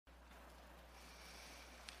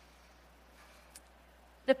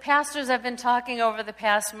The pastors have been talking over the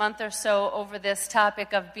past month or so over this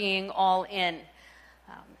topic of being all in.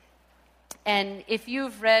 And if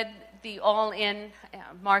you've read the All In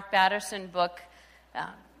Mark Batterson book,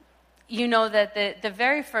 you know that the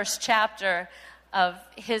very first chapter of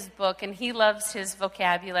his book, and he loves his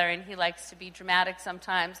vocabulary and he likes to be dramatic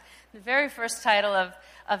sometimes, the very first title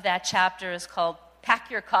of that chapter is called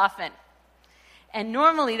Pack Your Coffin. And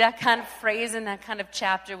normally that kind of phrase and that kind of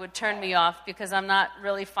chapter would turn me off because I'm not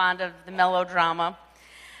really fond of the melodrama.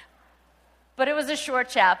 But it was a short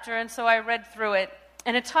chapter, and so I read through it.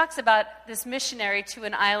 And it talks about this missionary to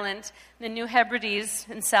an island, the New Hebrides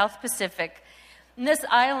in South Pacific. And this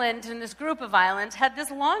island and this group of islands had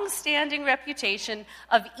this long-standing reputation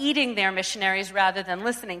of eating their missionaries rather than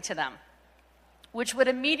listening to them, which would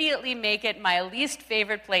immediately make it my least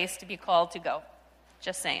favorite place to be called to go.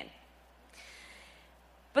 Just saying.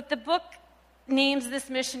 But the book names this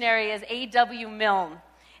missionary as A.W. Milne,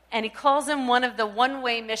 and he calls him one of the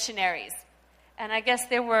one-way missionaries. And I guess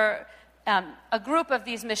there were a group of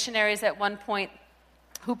these missionaries at one point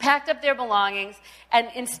who packed up their belongings, and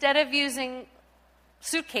instead of using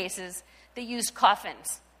suitcases, they used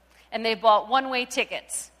coffins. And they bought one-way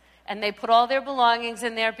tickets, and they put all their belongings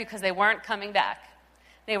in there because they weren't coming back.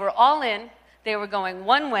 They were all in. They were going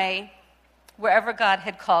one way, wherever God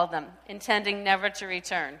had called them, intending never to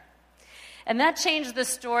return. And that changed the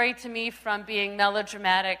story to me from being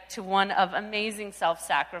melodramatic to one of amazing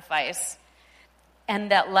self-sacrifice,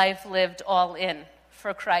 and that life lived all in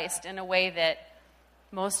for Christ in a way that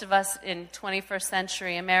most of us in 21st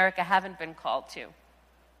century America haven't been called to.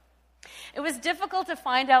 It was difficult to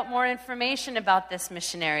find out more information about this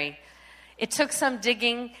missionary. It took some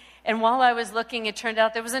digging, and while I was looking, it turned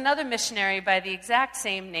out there was another missionary by the exact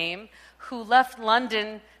same name who left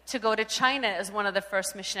London to go to China as one of the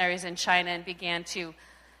first missionaries in China and began to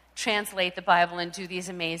translate the Bible and do these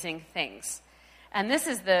amazing things. And this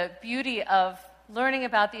is the beauty of learning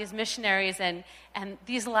about these missionaries and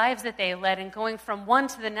these lives that they led and going from one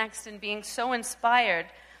to the next and being so inspired.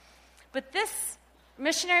 But this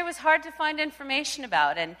missionary was hard to find information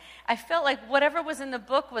about, and I felt like whatever was in the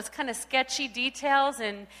book was kind of sketchy details,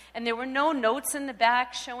 and there were no notes in the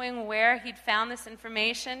back showing where he'd found this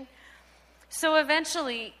information. So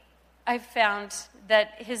eventually I found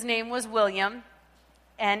that his name was William,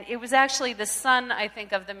 and it was actually the son, I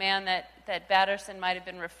think, of the man that Batterson might have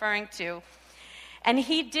been referring to. And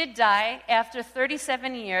he did die after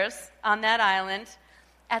 37 years on that island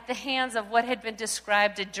at the hands of what had been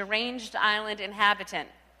described a deranged island inhabitant.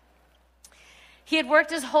 He had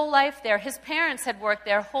worked his whole life there. His parents had worked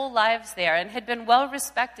their whole lives there and had been well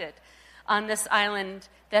respected on this island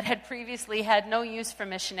that had previously had no use for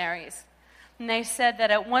missionaries. And they said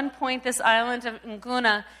that at one point this island of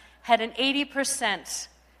Nguna had an 80%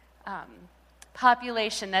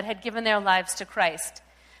 population that had given their lives to Christ,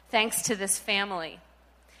 thanks to this family.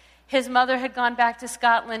 His mother had gone back to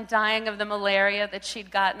Scotland dying of the malaria that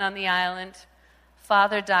she'd gotten on the island.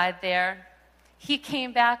 Father died there. He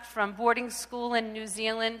came back from boarding school in New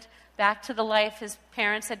Zealand, back to the life his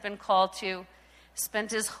parents had been called to,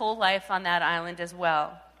 spent his whole life on that island as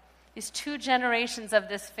well. These 2 generations of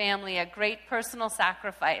this family, a great personal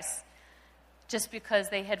sacrifice, just because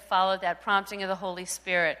they had followed that prompting of the Holy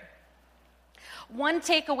Spirit. One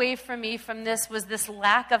takeaway for me from this was this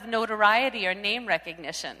lack of notoriety or name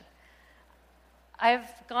recognition. I've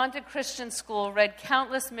gone to Christian school, read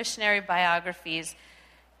countless missionary biographies,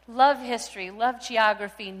 love history, love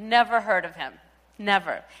geography, never heard of him.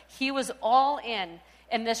 Never. He was all in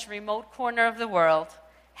this remote corner of the world,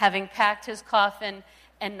 having packed his coffin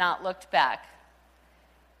and not looked back.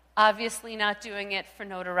 Obviously not doing it for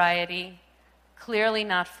notoriety, clearly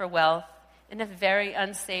not for wealth, in a very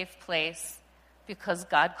unsafe place because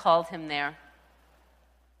God called him there.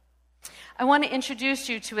 I want to introduce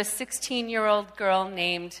you to a 16-year-old girl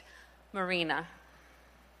named Marina.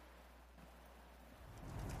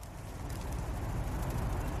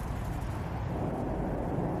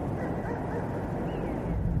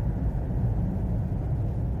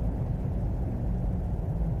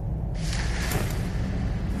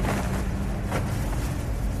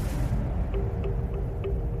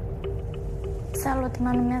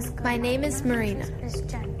 My name is Marina,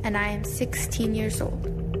 and I am 16 years old.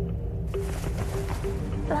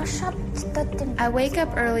 I wake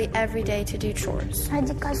up early every day to do chores. I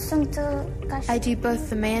do both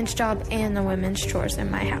the man's job and the women's chores in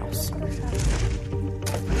my house.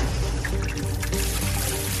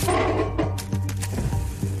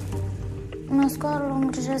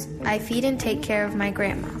 I feed and take care of my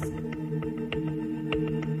grandma.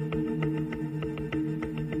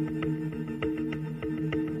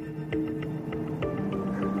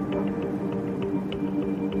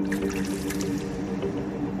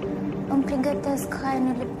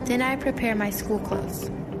 Then I prepare my school clothes.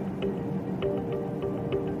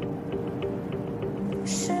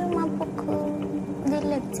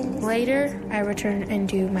 Later, I return and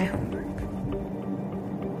do my homework.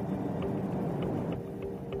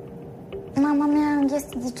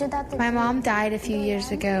 My mom died a few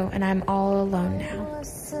years ago, and I'm all alone now.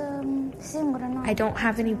 I don't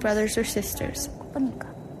have any brothers or sisters.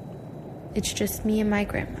 It's just me and my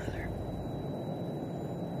grandmother.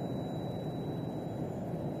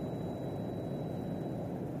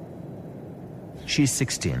 She's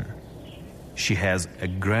 16. She has a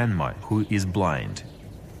grandma who is blind.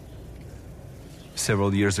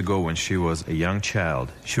 Several years ago, when she was a young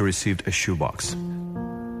child, she received a shoebox.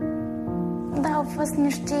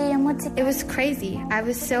 It was crazy. I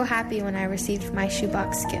was so happy when I received my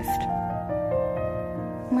shoebox gift.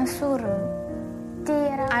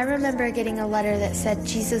 I remember getting a letter that said,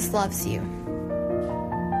 "Jesus loves you."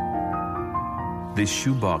 This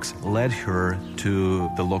shoebox led her to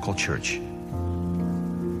the local church.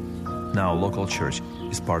 Now, local church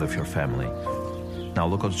is part of her family. Now,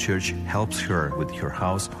 local church helps her with her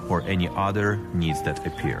house or any other needs that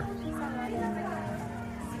appear.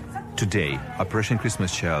 Today, Operation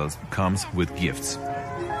Christmas Child comes with gifts.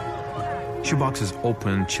 Shoeboxes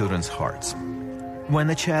open children's hearts. When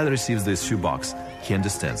a child receives this shoebox, he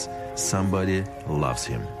understands somebody loves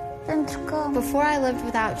him. Before I lived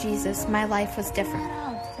without Jesus, my life was different.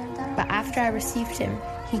 But after I received him,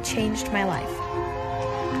 he changed my life.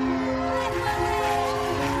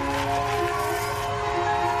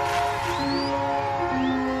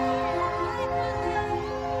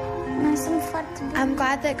 I'm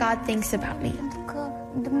glad that God thinks about me.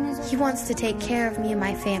 He wants to take care of me and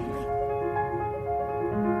my family.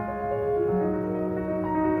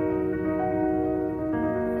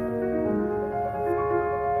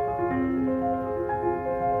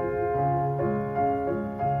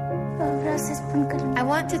 I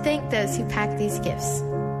want to thank those who pack these gifts.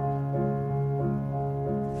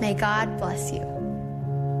 May God bless you.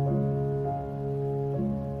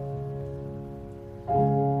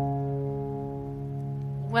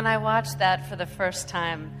 When I watched that for the first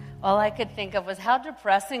time, all I could think of was how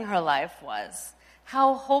depressing her life was,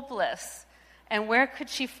 how hopeless, and where could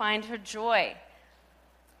she find her joy?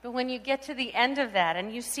 But when you get to the end of that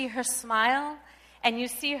and you see her smile and you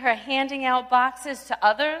see her handing out boxes to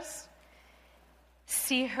others,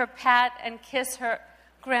 see her pat and kiss her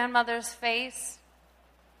grandmother's face,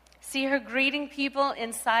 see her greeting people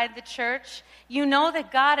inside the church, you know that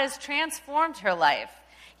God has transformed her life.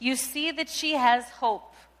 You see that she has hope.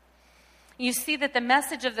 You see that the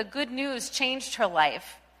message of the good news changed her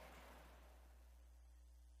life.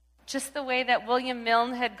 Just the way that William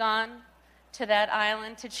Milne had gone to that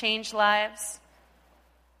island to change lives.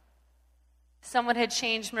 Someone had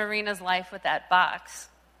changed Marina's life with that box.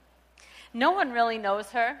 No one really knows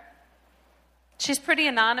her. She's pretty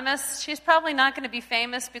anonymous. She's probably not going to be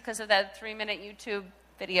famous because of that 3-minute YouTube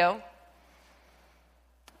video.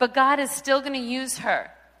 But God is still going to use her.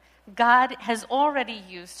 God has already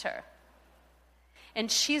used her. And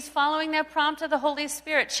she's following that prompt of the Holy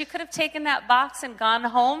Spirit. She could have taken that box and gone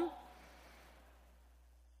home,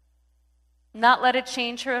 not let it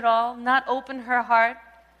change her at all, not open her heart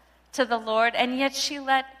to the Lord, and yet she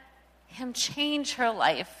let him change her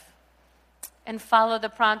life and follow the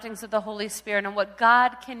promptings of the Holy Spirit. And what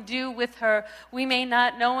God can do with her, we may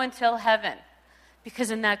not know until heaven,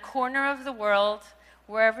 because in that corner of the world,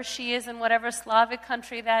 wherever she is, in whatever Slavic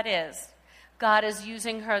country that is, God is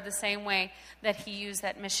using her the same way that he used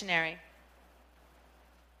that missionary.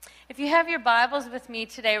 If you have your Bibles with me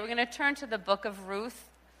today, we're going to turn to the book of Ruth,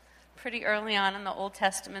 pretty early on in the Old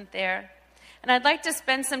Testament there. And I'd like to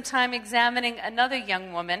spend some time examining another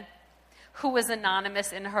young woman who was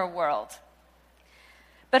anonymous in her world.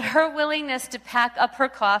 But her willingness to pack up her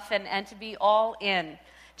coffin and to be all in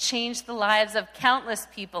changed the lives of countless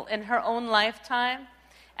people in her own lifetime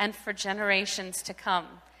and for generations to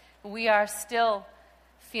come. We are still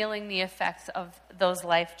feeling the effects of those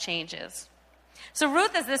life changes. So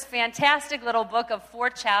Ruth is this fantastic little book of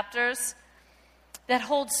 4 chapters that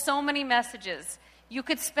holds so many messages. You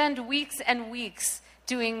could spend weeks and weeks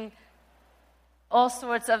doing all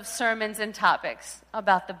sorts of sermons and topics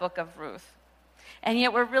about the book of Ruth. And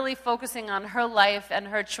yet we're really focusing on her life and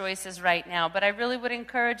her choices right now. But I really would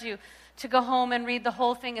encourage you to go home and read the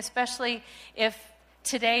whole thing, especially if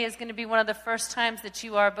today is going to be one of the first times that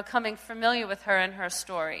you are becoming familiar with her and her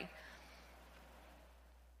story.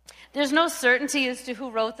 There's no certainty as to who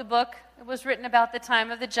wrote the book. It was written about the time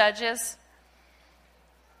of the Judges,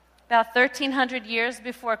 about 1,300 years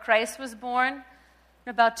before Christ was born, and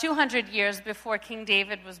about 200 years before King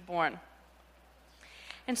David was born.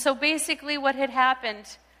 And so basically what had happened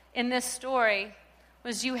in this story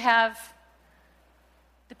was you have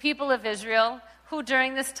the people of Israel who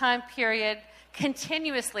during this time period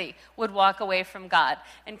continuously would walk away from God.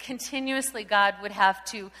 And continuously God would have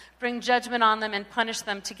to bring judgment on them and punish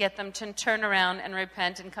them to get them to turn around and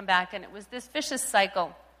repent and come back. And it was this vicious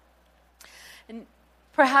cycle. And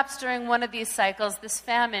perhaps during one of these cycles, this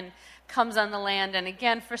famine comes on the land. And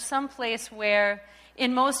again, for some place where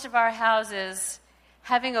in most of our houses,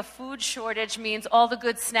 having a food shortage means all the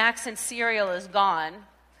good snacks and cereal is gone.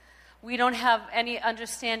 We don't have any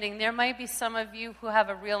understanding. There might be some of you who have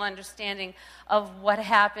a real understanding of what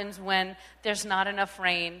happens when there's not enough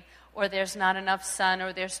rain, or there's not enough sun,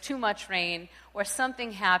 or there's too much rain, or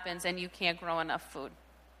something happens and you can't grow enough food.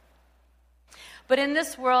 But in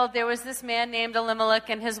this world, there was this man named Elimelech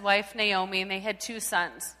and his wife Naomi, and they had 2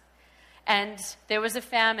 sons. And there was a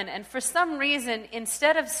famine. And for some reason,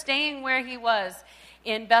 instead of staying where he was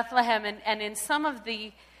in Bethlehem, and in some of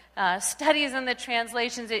the studies and the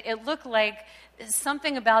translations, it looked like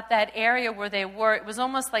something about that area where they were, it was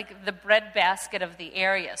almost like the breadbasket of the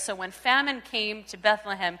area. So when famine came to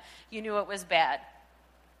Bethlehem, you knew it was bad.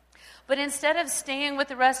 But instead of staying with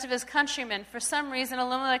the rest of his countrymen, for some reason,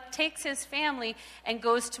 Elimelech takes his family and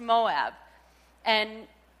goes to Moab. And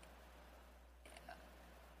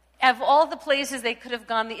of all the places they could have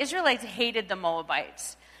gone, the Israelites hated the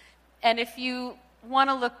Moabites. And if you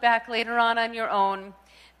want to look back later on your own,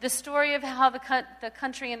 the story of how the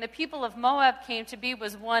country and the people of Moab came to be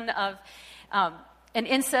was one of an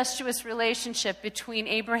incestuous relationship between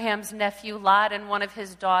Abraham's nephew Lot and one of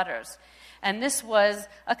his daughters. And this was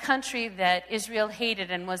a country that Israel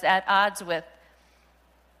hated and was at odds with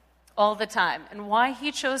all the time. And why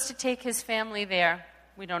he chose to take his family there,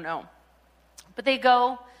 we don't know. But they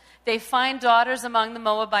go, they find daughters among the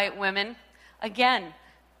Moabite women. Again,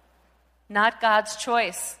 not God's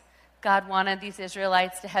choice. God wanted these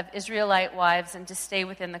Israelites to have Israelite wives and to stay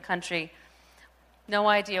within the country. No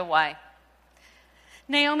idea why.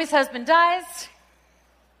 Naomi's husband dies.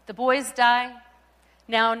 The boys die.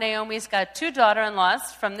 Now Naomi's got 2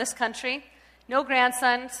 daughter-in-laws from this country. No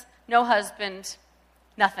grandsons, no husband,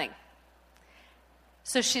 nothing.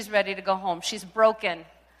 So she's ready to go home. She's broken.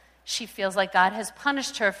 She feels like God has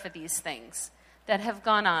punished her for these things that have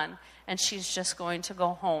gone on, and she's just going to go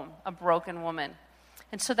home, a broken woman.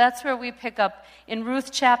 And so that's where we pick up in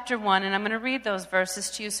Ruth chapter 1, and I'm going to read those verses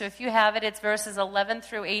to you. So if you have it, it's verses 11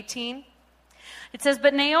 through 18. It says,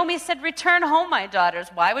 "But Naomi said, 'Return home, my daughters.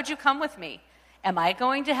 Why would you come with me? Am I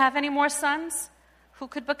going to have any more sons who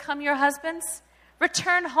could become your husbands?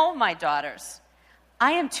 Return home, my daughters.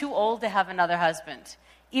 I am too old to have another husband,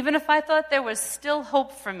 even if I thought there was still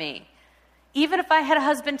hope for me. Even if I had a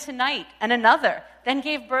husband tonight and another, then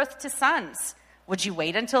gave birth to sons, would you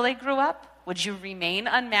wait until they grew up? Would you remain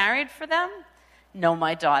unmarried for them? No,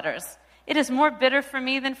 my daughters. It is more bitter for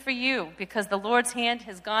me than for you, because the Lord's hand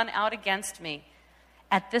has gone out against me.'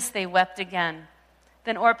 At this they wept again.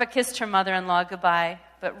 Then Orpah kissed her mother-in-law goodbye,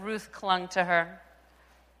 but Ruth clung to her.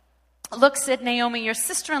 'Look,' said Naomi, 'your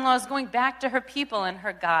sister-in-law is going back to her people and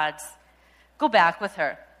her gods. Go back with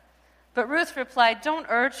her.' But Ruth replied, 'Don't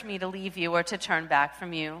urge me to leave you or to turn back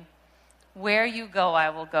from you. Where you go, I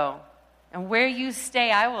will go, and where you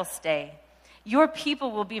stay, I will stay. Your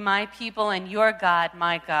people will be my people, and your God,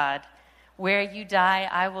 my God. Where you die,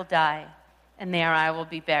 I will die, and there I will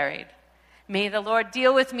be buried. May the Lord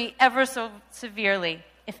deal with me ever so severely,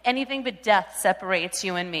 if anything but death separates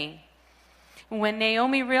you and me.' When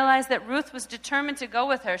Naomi realized that Ruth was determined to go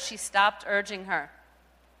with her, she stopped urging her."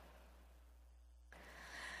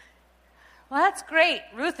 Well, that's great.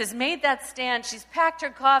 Ruth has made that stand. She's packed her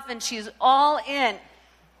coffin. She's all in.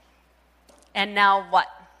 And now what?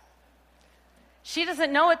 She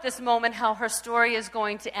doesn't know at this moment how her story is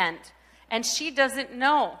going to end. And she doesn't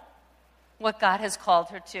know what God has called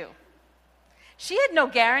her to. She had no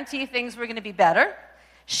guarantee things were going to be better.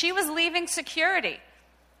 She was leaving security.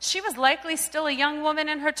 She was likely still a young woman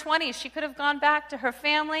in her 20s. She could have gone back to her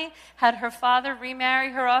family, had her father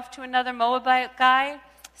remarry her off to another Moabite guy,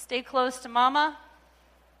 stay close to mama.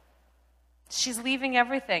 She's leaving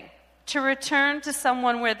everything to return to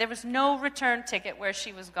someone where there was no return ticket where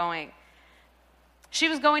she was going. She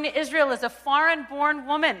was going to Israel as a foreign-born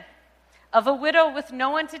woman of a widow with no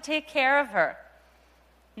one to take care of her.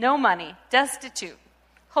 No money, destitute,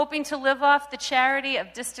 hoping to live off the charity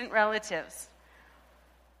of distant relatives.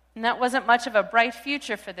 And that wasn't much of a bright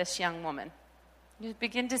future for this young woman. You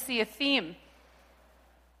begin to see a theme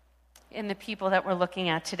in the people that we're looking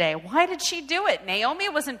at today. Why did she do it? Naomi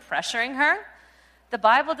wasn't pressuring her. The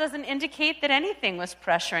Bible doesn't indicate that anything was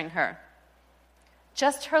pressuring her.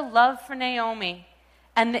 Just her love for Naomi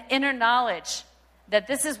and the inner knowledge that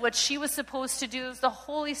this is what she was supposed to do. It was the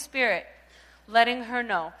Holy Spirit letting her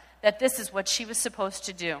know that this is what she was supposed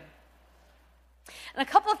to do. And a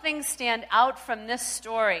couple of things stand out from this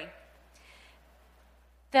story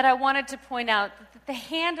that I wanted to point out. That the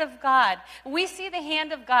hand of God, we see the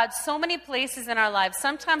hand of God so many places in our lives.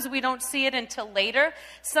 Sometimes we don't see it until later.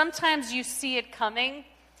 Sometimes you see it coming.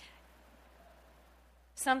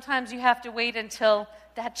 Sometimes you have to wait until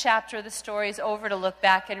that chapter of the story is over to look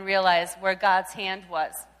back and realize where God's hand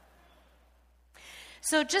was.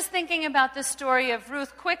 So just thinking about the story of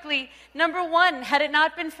Ruth quickly, number one, had it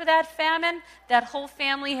not been for that famine, that whole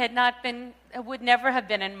family would never have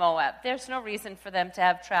been in Moab. There's no reason for them to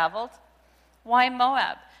have traveled. Why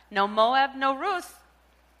Moab? No Moab, no Ruth.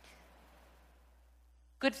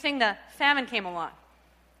 Good thing the famine came along.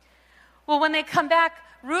 Well, when they come back,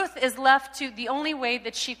 Ruth is left to, the only way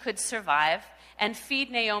that she could survive and feed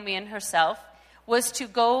Naomi and herself was to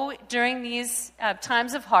go during these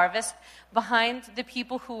times of harvest behind the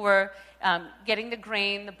people who were getting the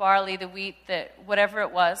grain, the barley, the wheat, whatever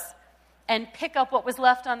it was, and pick up what was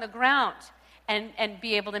left on the ground and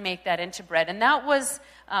be able to make that into bread. And that was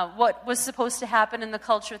what was supposed to happen in the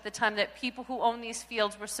culture at the time, that people who own these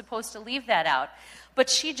fields were supposed to leave that out. But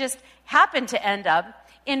she just happened to end up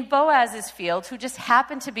in Boaz's field, who just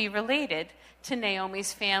happened to be related to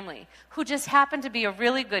Naomi's family, who just happened to be a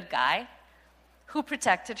really good guy, who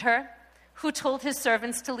protected her, who told his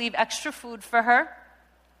servants to leave extra food for her,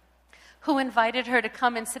 who invited her to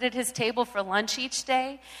come and sit at his table for lunch each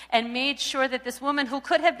day, and made sure that this woman, who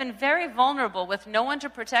could have been very vulnerable with no one to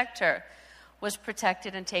protect her, was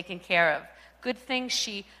protected and taken care of. Good thing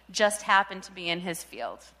she just happened to be in his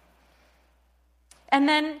field. And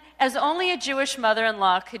then, as only a Jewish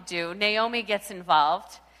mother-in-law could do, Naomi gets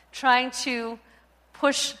involved, trying to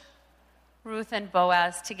push Ruth and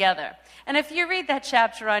Boaz together. And if you read that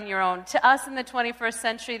chapter on your own, to us in the 21st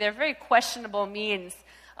century, they're very questionable means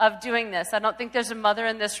of doing this. I don't think there's a mother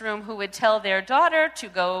in this room who would tell their daughter to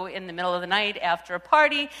go in the middle of the night after a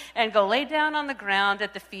party and go lay down on the ground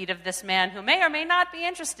at the feet of this man who may or may not be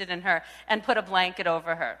interested in her and put a blanket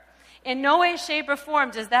over her. In no way, shape, or form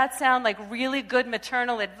does that sound like really good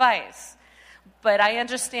maternal advice. But I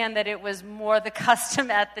understand that it was more the custom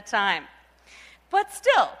at the time. But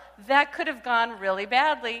still, that could have gone really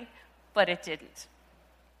badly, but it didn't.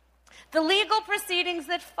 The legal proceedings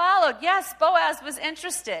that followed, yes, Boaz was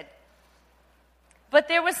interested, but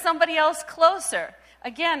there was somebody else closer.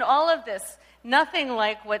 Again, all of this, nothing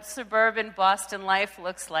like what suburban Boston life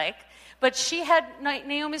looks like, but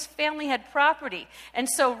Naomi's family had property, and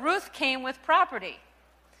so Ruth came with property.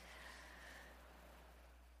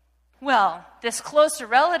 Well, this closer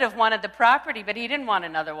relative wanted the property, but he didn't want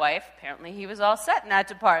another wife. Apparently, he was all set in that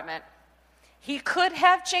department. He could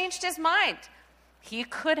have changed his mind. He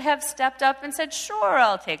could have stepped up and said, sure,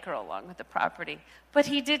 I'll take her along with the property. But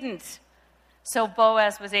he didn't. So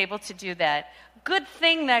Boaz was able to do that. Good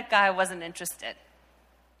thing that guy wasn't interested.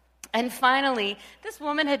 And finally, this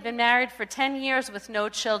woman had been married for 10 years with no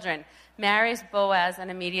children, marries Boaz and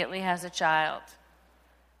immediately has a child.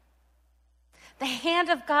 The hand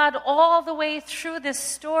of God all the way through this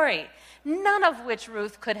story, none of which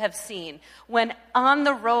Ruth could have seen when on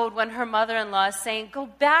the road, when her mother-in-law is saying, go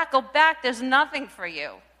back, there's nothing for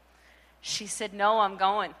you. She said, no, I'm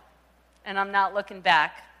going, and I'm not looking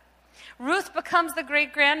back. Ruth becomes the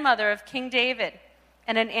great-grandmother of King David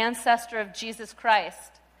and an ancestor of Jesus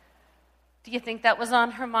Christ. Do you think that was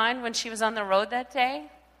on her mind when she was on the road that day?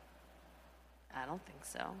 I don't think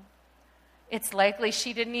so. It's likely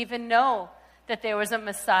she didn't even know that there was a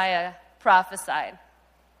Messiah prophesied.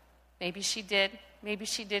 Maybe she did, maybe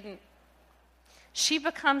she didn't. She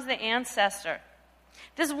becomes the ancestor.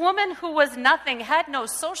 This woman who was nothing, had no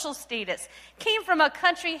social status, came from a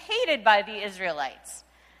country hated by the Israelites,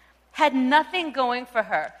 had nothing going for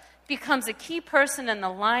her, becomes a key person in the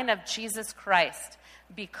line of Jesus Christ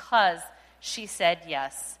because she said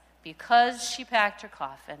yes, because she packed her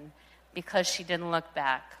coffin, because she didn't look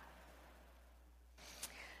back.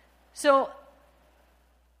 So,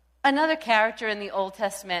 another character in the Old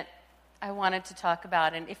Testament I wanted to talk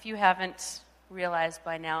about, and if you haven't realized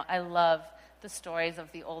by now, I love the stories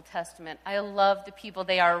of the Old Testament. I love the people.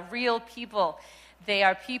 They are real people. They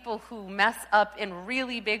are people who mess up in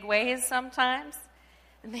really big ways sometimes,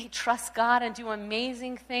 and they trust God and do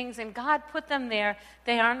amazing things, and God put them there.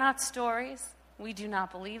 They are not stories. We do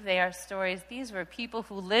not believe they are stories. These were people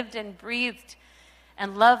who lived and breathed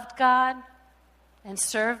and loved God and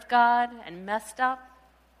served God and messed up.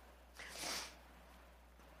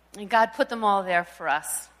 And God put them all there for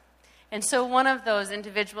us. And so one of those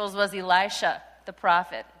individuals was Elisha, the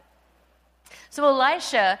prophet. So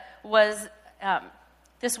Elisha was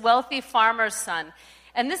this wealthy farmer's son.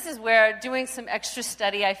 And this is where, doing some extra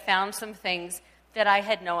study, I found some things that I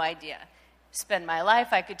had no idea. Spend my life,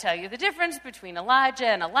 I could tell you the difference between Elijah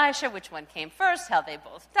and Elisha, which one came first, how they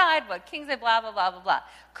both died, what kings they, blah, blah, blah, blah, blah.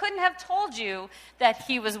 Couldn't have told you that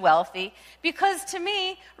he was wealthy, because to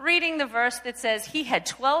me, reading the verse that says he had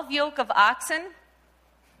 12 yoke of oxen,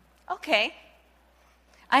 okay,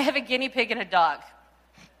 I have a guinea pig and a dog.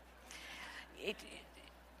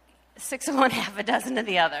 6 of one, half a dozen of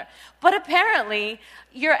the other. But apparently,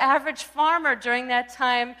 your average farmer during that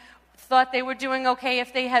time thought they were doing okay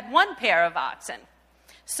if they had 1 pair of oxen.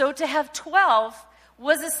 So to have 12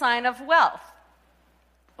 was a sign of wealth.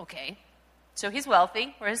 Okay, so he's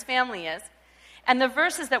wealthy, where his family is. And the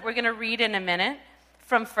verses that we're going to read in a minute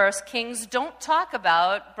from 1 Kings don't talk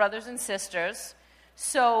about brothers and sisters.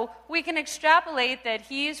 So we can extrapolate that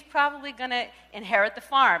he's probably going to inherit the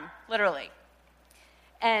farm, literally.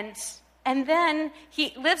 And then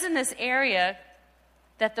he lives in this area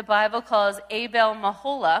that the Bible calls Abel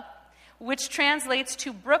Mahola, which translates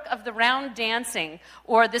to Brook of the Round Dancing,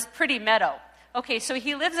 or this pretty meadow. Okay, so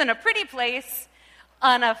he lives in a pretty place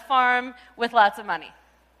on a farm with lots of money,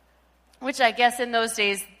 which I guess in those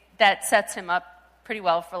days that sets him up pretty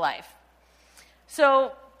well for life.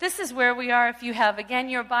 So this is where we are. If you have, again,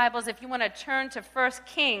 your Bibles, if you want to turn to 1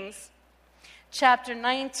 Kings chapter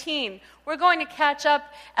 19, we're going to catch up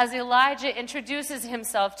as Elijah introduces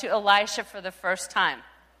himself to Elisha for the first time.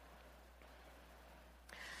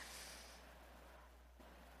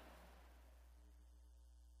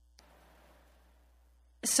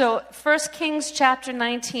 So 1 Kings chapter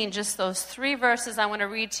 19, just those 3 verses I want to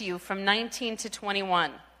read to you from 19 to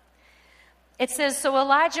 21. It says, "So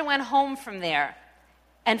Elijah went home from there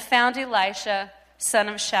and found Elisha, son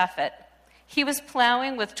of Shaphat. He was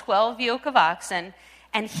plowing with 12 yoke of oxen,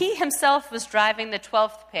 and he himself was driving the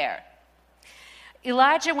 12th pair.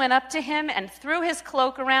 Elijah went up to him and threw his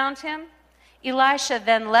cloak around him. Elisha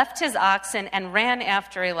then left his oxen and ran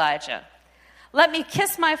after Elijah. 'Let me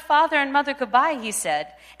kiss my father and mother goodbye,' he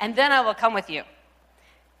said, 'and then I will come with you.'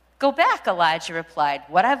 'Go back,' Elijah replied.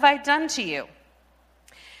 'What have I done to you?'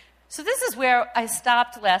 So this is where I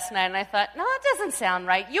stopped last night, and I thought, no, it doesn't sound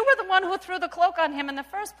right. You were the one who threw the cloak on him in the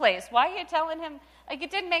first place. Why are you telling him? Like, it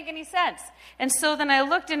didn't make any sense. And so then I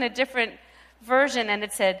looked in a different version, and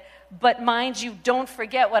it said, 'But mind you, don't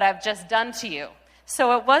forget what I've just done to you.'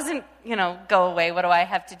 So it wasn't, go away, what do I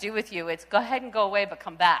have to do with you? It's go ahead and go away, but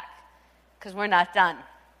come back, because we're not done.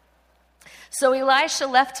 So Elisha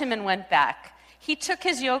left him and went back. He took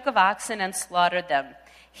his yoke of oxen and slaughtered them.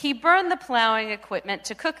 He burned the plowing equipment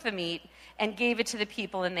to cook the meat and gave it to the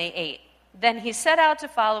people, and they ate. Then he set out to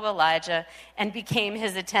follow Elijah and became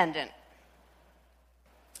his attendant."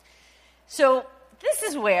 So this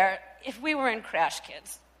is where, if we were in Crash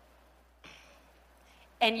Kids,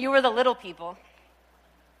 and you were the little people,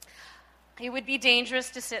 it would be dangerous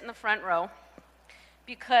to sit in the front row,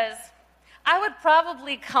 because I would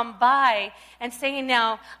probably come by and say,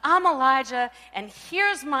 "Now, I'm Elijah, and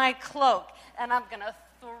here's my cloak, and I'm going to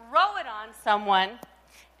throw it on someone."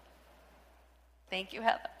 Thank you,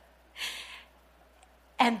 Heather.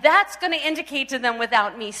 And that's going to indicate to them,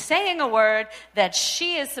 without me saying a word, that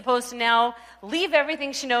she is supposed to now leave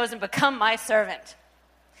everything she knows and become my servant.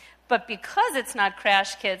 But because it's not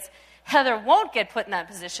Crash Kids, Heather won't get put in that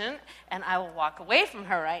position, and I will walk away from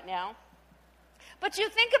her right now. But you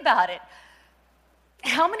think about it.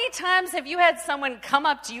 How many times have you had someone come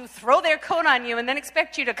up to you, throw their coat on you, and then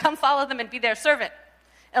expect you to come follow them and be their servant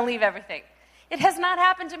and leave everything? It has not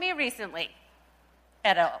happened to me recently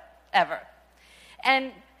at all, ever.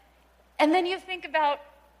 And then you think about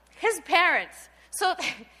his parents. So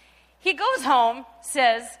he goes home,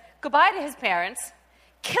 says goodbye to his parents,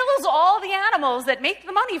 kills all the animals that make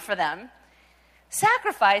the money for them,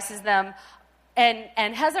 sacrifices them,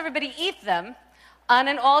 and has everybody eat them on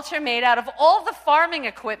an altar made out of all the farming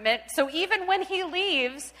equipment. So even when he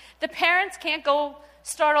leaves, the parents can't go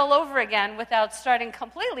start all over again without starting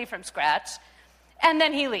completely from scratch, and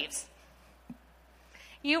then he leaves.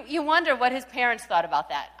 You wonder what his parents thought about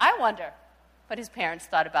that. I wonder what his parents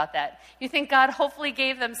thought about that. You think God hopefully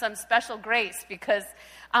gave them some special grace, because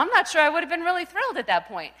I'm not sure I would have been really thrilled at that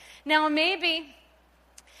point. Now, maybe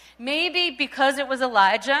because it was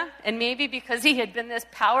Elijah, and maybe because he had been this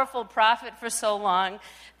powerful prophet for so long,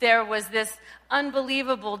 there was this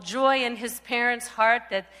unbelievable joy in his parents' heart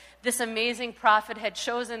that this amazing prophet had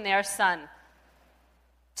chosen their son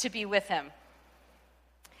to be with him.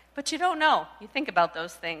 But you don't know. You think about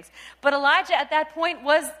those things. But Elijah at that point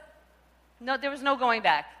there was no going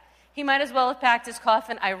back. He might as well have packed his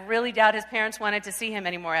coffin. I really doubt his parents wanted to see him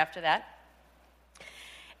anymore after that.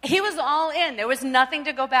 He was all in. There was nothing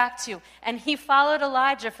to go back to. And he followed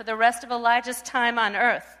Elijah for the rest of Elijah's time on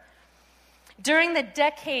earth. During the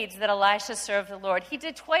decades that Elisha served the Lord, he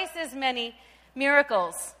did twice as many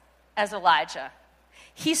miracles as Elijah.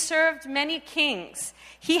 He served many kings.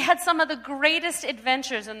 He had some of the greatest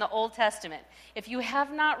adventures in the Old Testament. If you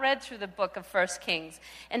have not read through the book of 1 Kings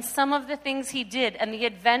and some of the things he did and the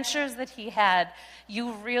adventures that he had,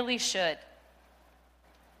 you really should.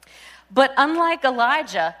 But unlike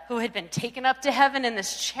Elijah, who had been taken up to heaven in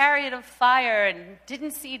this chariot of fire and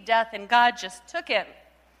didn't see death and God just took him,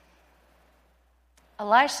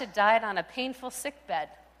 Elisha died on a painful sickbed,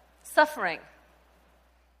 suffering.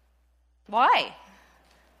 Why?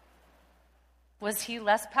 Was he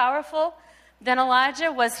less powerful than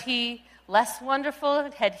Elijah? Was he less wonderful?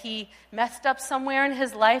 Had he messed up somewhere in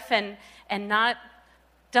his life and not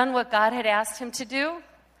done what God had asked him to do?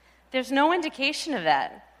 There's no indication of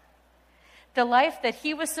that. The life that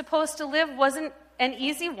he was supposed to live wasn't an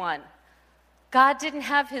easy one. God didn't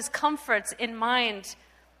have his comforts in mind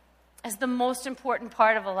as the most important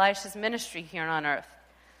part of Elisha's ministry here on earth.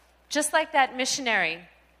 Just like that missionary,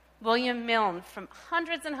 William Milne, from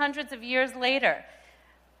hundreds and hundreds of years later,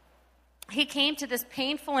 he came to this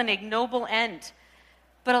painful and ignoble end.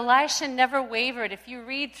 But Elisha never wavered. If you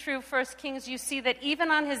read through 1 Kings, you see that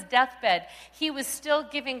even on his deathbed, he was still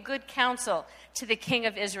giving good counsel to the king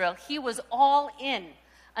of Israel. He was all in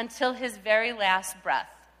until his very last breath.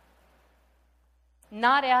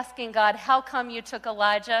 Not asking God, how come you took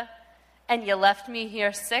Elijah and you left me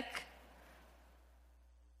here sick?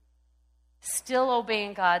 Still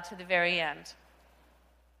obeying God to the very end.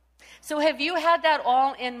 So have you had that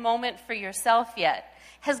all-in moment for yourself yet?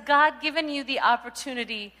 Has God given you the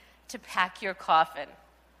opportunity to pack your coffin?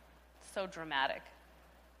 So dramatic.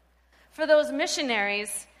 For those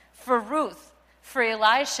missionaries, for Ruth, for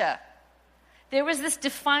Elisha, there was this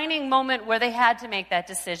defining moment where they had to make that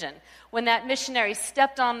decision. When that missionary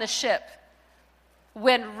stepped on the ship,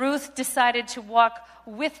 when Ruth decided to walk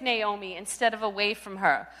with Naomi instead of away from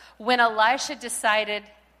her, when Elisha decided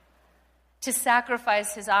to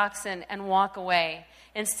sacrifice his oxen and walk away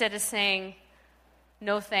instead of saying,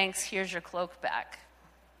 no thanks, here's your cloak back.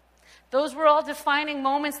 Those were all defining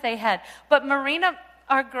moments they had. But Marina,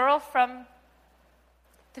 our girl from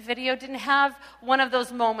the video, didn't have one of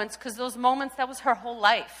those moments, because those moments, that was her whole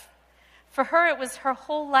life. For her, it was her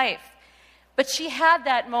whole life. But she had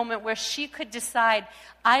that moment where she could decide,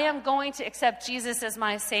 I am going to accept Jesus as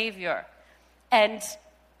my Savior and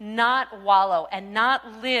not wallow and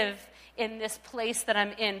not live in this place that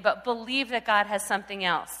I'm in, but believe that God has something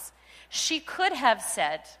else. She could have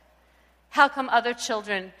said, how come other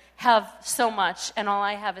children have so much and all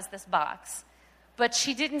I have is this box? But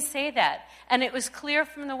she didn't say that. And it was clear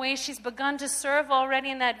from the way she's begun to serve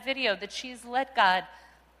already in that video that she's let God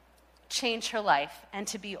change her life and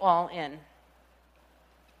to be all in.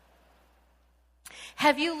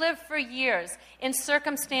 Have you lived for years in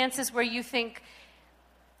circumstances where you think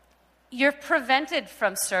you're prevented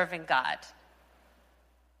from serving God?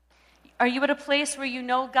 Are you at a place where you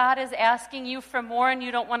know God is asking you for more and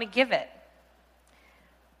you don't want to give it?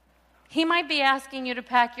 He might be asking you to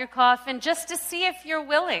pack your coffin just to see if you're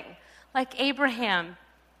willing, like Abraham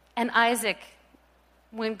and Isaac,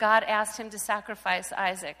 when God asked him to sacrifice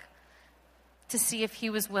Isaac, to see if he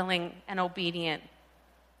was willing and obedient.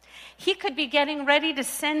 He could be getting ready to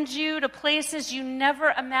send you to places you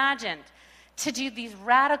never imagined to do these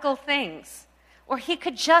radical things. Or he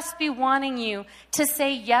could just be wanting you to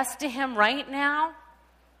say yes to him right now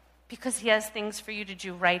because he has things for you to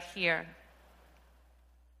do right here.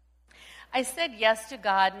 I said yes to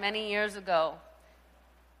God many years ago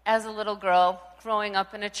as a little girl growing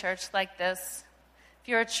up in a church like this. If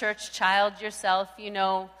you're a church child yourself, you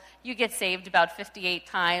know you get saved about 58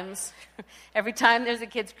 times. Every time there's a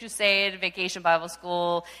kids' crusade, Vacation Bible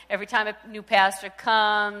School, every time a new pastor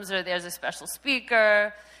comes or there's a special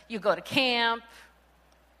speaker, you go to camp.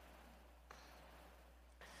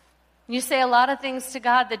 You say a lot of things to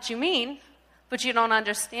God that you mean, but you don't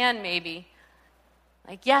understand maybe.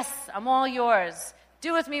 Like, yes, I'm all yours.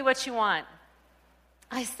 Do with me what you want.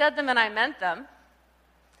 I said them and I meant them.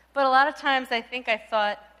 But a lot of times I think I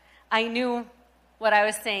thought I knew what I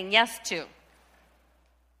was saying yes to.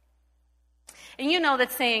 And you know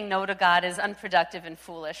that saying no to God is unproductive and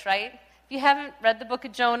foolish, right? If you haven't read the book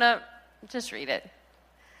of Jonah, just read it.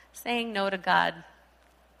 Saying no to God,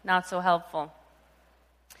 not so helpful.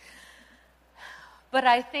 But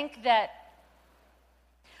I think that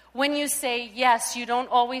when you say yes, you don't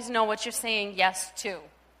always know what you're saying yes to.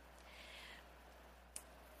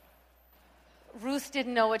 Ruth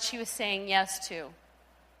didn't know what she was saying yes to.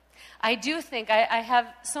 I do think I have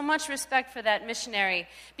so much respect for that missionary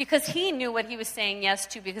because he knew what he was saying yes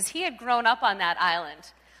to, because he had grown up on that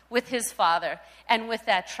island with his father and with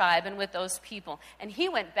that tribe and with those people. And he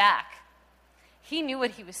went back. He knew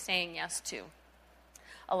what he was saying yes to.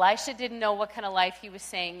 Elisha didn't know what kind of life he was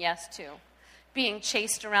saying yes to. Being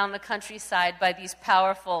chased around the countryside by these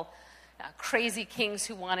powerful, crazy kings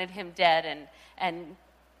who wanted him dead, and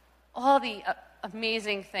all the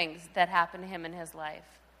amazing things that happened to him in his life.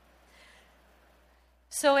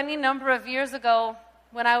 So any number of years ago,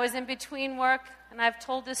 when I was in between work, and I've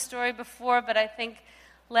told this story before, but I think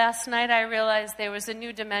last night I realized there was a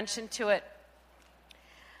new dimension to it.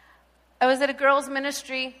 I was at a girls'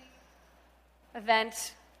 ministry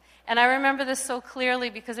event, and I remember this so clearly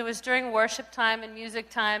because it was during worship time and music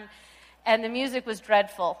time, and the music was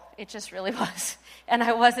dreadful. It just really was. And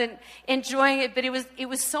I wasn't enjoying it, but it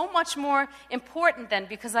was so much more important then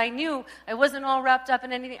because I knew I wasn't all wrapped up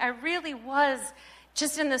in anything. I really was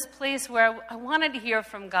just in this place where I wanted to hear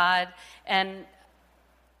from God. And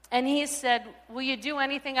he said, will you do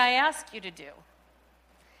anything I ask you to do?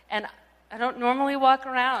 And I don't normally walk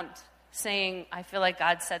around saying, I feel like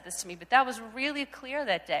God said this to me, but that was really clear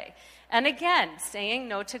that day. And again, saying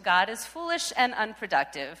no to God is foolish and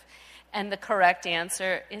unproductive. And the correct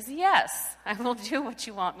answer is yes, I will do what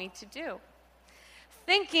you want me to do.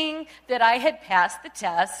 Thinking that I had passed the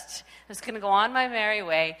test, I was going to go on my merry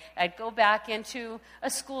way, I'd go back into a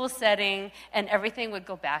school setting, and everything would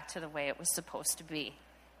go back to the way it was supposed to be.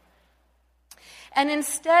 And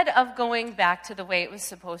instead of going back to the way it was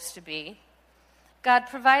supposed to be, God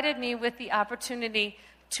provided me with the opportunity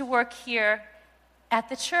to work here at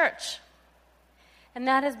the church. And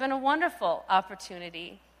that has been a wonderful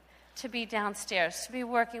opportunity to be downstairs, to be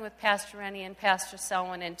working with Pastor Rennie and Pastor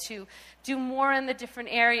Selwyn, and to do more in the different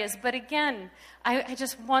areas. But again, I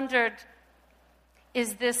just wondered,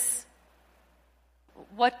 is this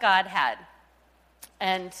what God had?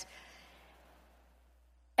 And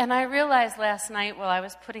I realized last night while I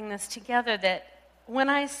was putting this together that when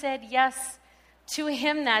I said yes to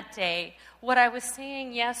him that day, what I was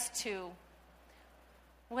saying yes to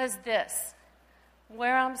was this.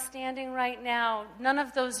 Where I'm standing right now, none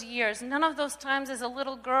of those years, none of those times as a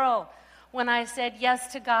little girl when I said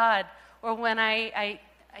yes to God, or when I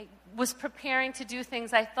was preparing to do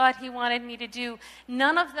things I thought he wanted me to do,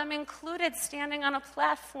 none of them included standing on a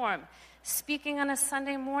platform, speaking on a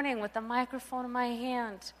Sunday morning with a microphone in my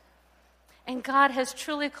hand. And God has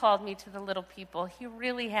truly called me to the little people. He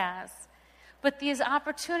really has. But these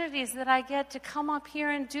opportunities that I get to come up here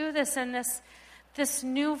and do this, and this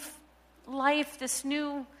new life, this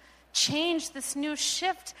new change, this new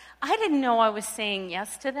shift, I didn't know I was saying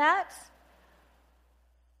yes to that.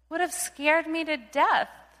 Would have scared me to death.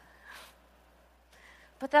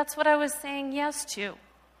 But that's what I was saying yes to.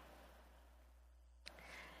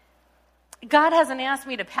 God hasn't asked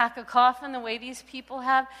me to pack a coffin the way these people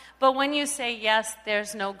have, but when you say yes,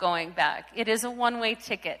 there's no going back. It is a one-way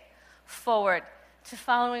ticket forward to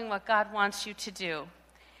following what God wants you to do.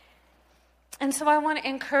 And so I want to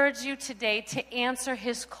encourage you today to answer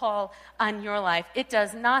his call on your life. It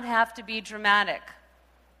does not have to be dramatic.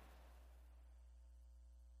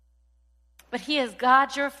 But he is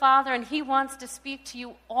God, your Father, and he wants to speak to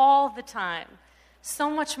you all the time, so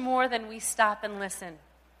much more than we stop and listen.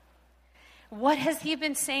 What has he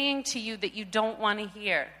been saying to you that you don't want to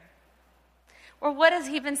hear? Or what has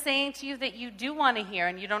he been saying to you that you do want to hear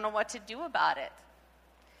and you don't know what to do about it?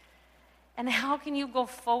 And how can you go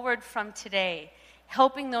forward from today,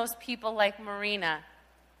 helping those people like Marina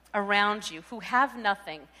around you who have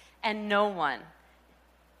nothing and no one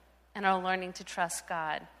and are learning to trust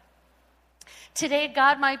God? Today,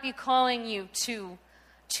 God might be calling you to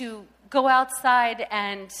go outside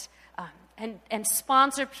and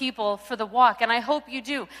sponsor people for the walk, and I hope you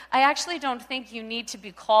do. I actually don't think you need to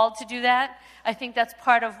be called to do that. I think that's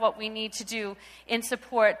part of what we need to do in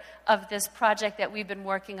support of this project that we've been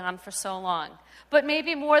working on for so long. But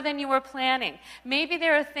maybe more than you were planning. Maybe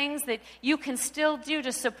there are things that you can still do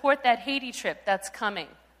to support that Haiti trip that's coming.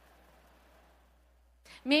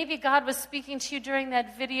 Maybe God was speaking to you during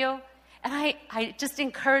that video. And I just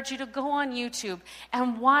encourage you to go on YouTube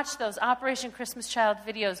and watch those Operation Christmas Child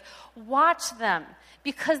videos. Watch them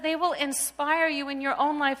because they will inspire you in your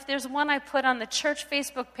own life. There's one I put on the church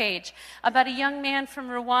Facebook page about a young man from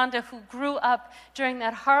Rwanda who grew up during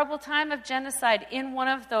that horrible time of genocide in one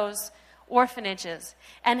of those orphanages,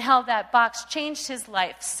 and how that box changed his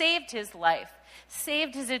life, saved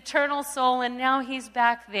his eternal soul, and now he's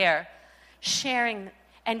back there sharing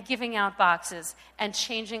and giving out boxes and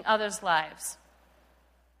changing others' lives.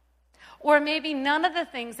 Or maybe none of the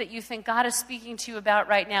things that you think God is speaking to you about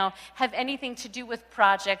right now have anything to do with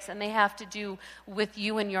projects, and they have to do with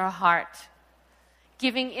you and your heart.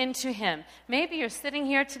 Giving into Him. Maybe you're sitting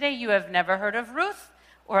here today, you have never heard of Ruth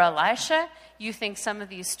or Elisha. You think some of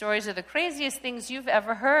these stories are the craziest things you've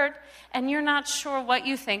ever heard, and you're not sure what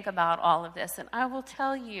you think about all of this. And I will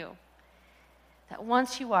tell you that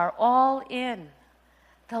once you are all in,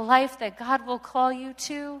 the life that God will call you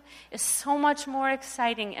to is so much more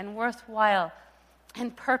exciting and worthwhile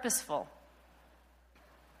and purposeful.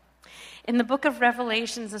 In the book of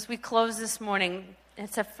Revelations, as we close this morning,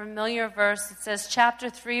 it's a familiar verse. It says, chapter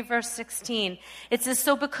 3, verse 16. It says,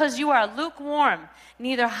 so because you are lukewarm,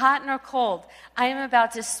 neither hot nor cold, I am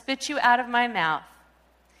about to spit you out of my mouth.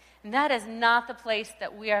 And that is not the place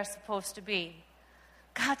that we are supposed to be.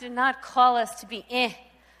 God did not call us to be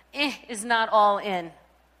is not all in.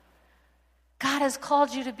 God has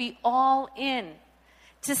called you to be all in,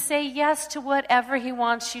 to say yes to whatever He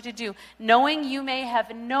wants you to do, knowing you may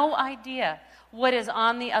have no idea what is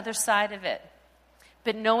on the other side of it,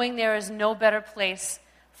 but knowing there is no better place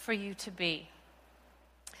for you to be.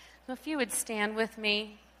 So if you would stand with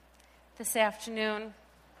me this afternoon.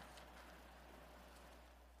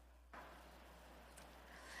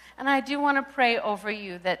 And I do want to pray over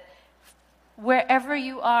you that wherever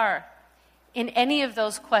you are, in any of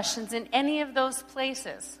those questions, in any of those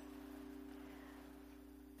places,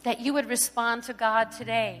 that you would respond to God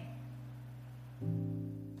today.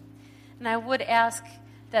 And I would ask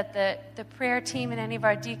that the prayer team and any of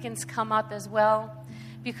our deacons come up as well,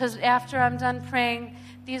 because after I'm done praying,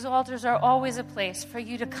 these altars are always a place for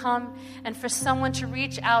you to come and for someone to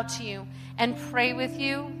reach out to you and pray with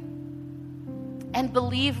you and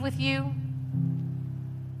believe with you.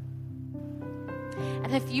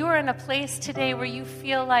 And if you are in a place today where you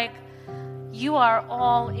feel like you are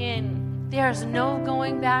all in, there's no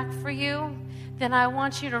going back for you, then I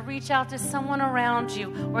want you to reach out to someone around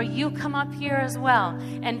you, or you come up here as well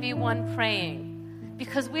and be one praying.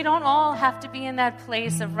 Because we don't all have to be in that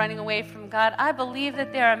place of running away from God. I believe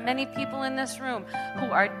that there are many people in this room who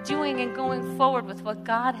are doing and going forward with what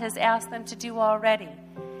God has asked them to do already.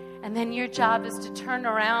 And then your job is to turn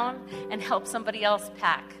around and help somebody else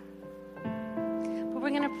pack. We're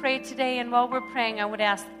going to pray today, and while we're praying, I would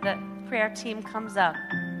ask that the prayer team comes up.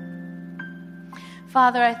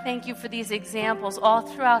 Father, I thank you for these examples all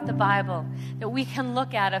throughout the Bible that we can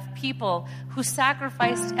look at of people who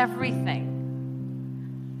sacrificed everything,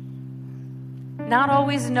 not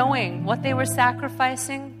always knowing what they were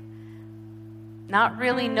sacrificing, not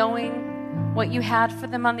really knowing what you had for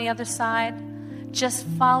them on the other side, just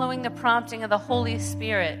following the prompting of the Holy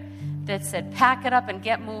Spirit that said, pack it up and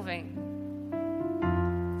get moving.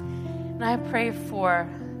 And I pray for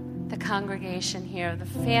the congregation here, the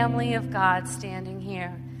family of God standing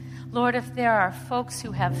here. Lord, if there are folks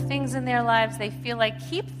who have things in their lives they feel like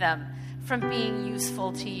keep them from being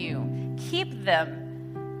useful to you, keep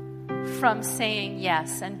them from saying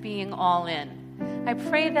yes and being all in, I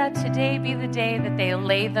pray that today be the day that they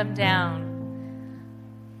lay them down,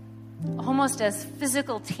 almost as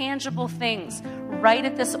physical, tangible things, right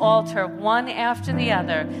at this altar, one after the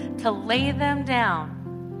other, to lay them down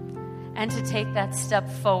and to take that step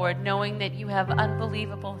forward, knowing that you have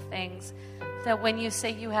unbelievable things, that when you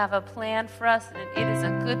say you have a plan for us, and it is a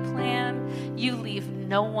good plan, you leave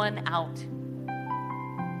no one out.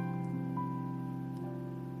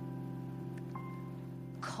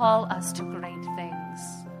 Call us to great things.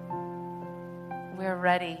 We're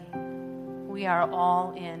ready. We are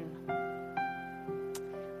all in.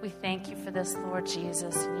 We thank you for this, Lord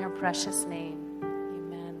Jesus, in your precious name.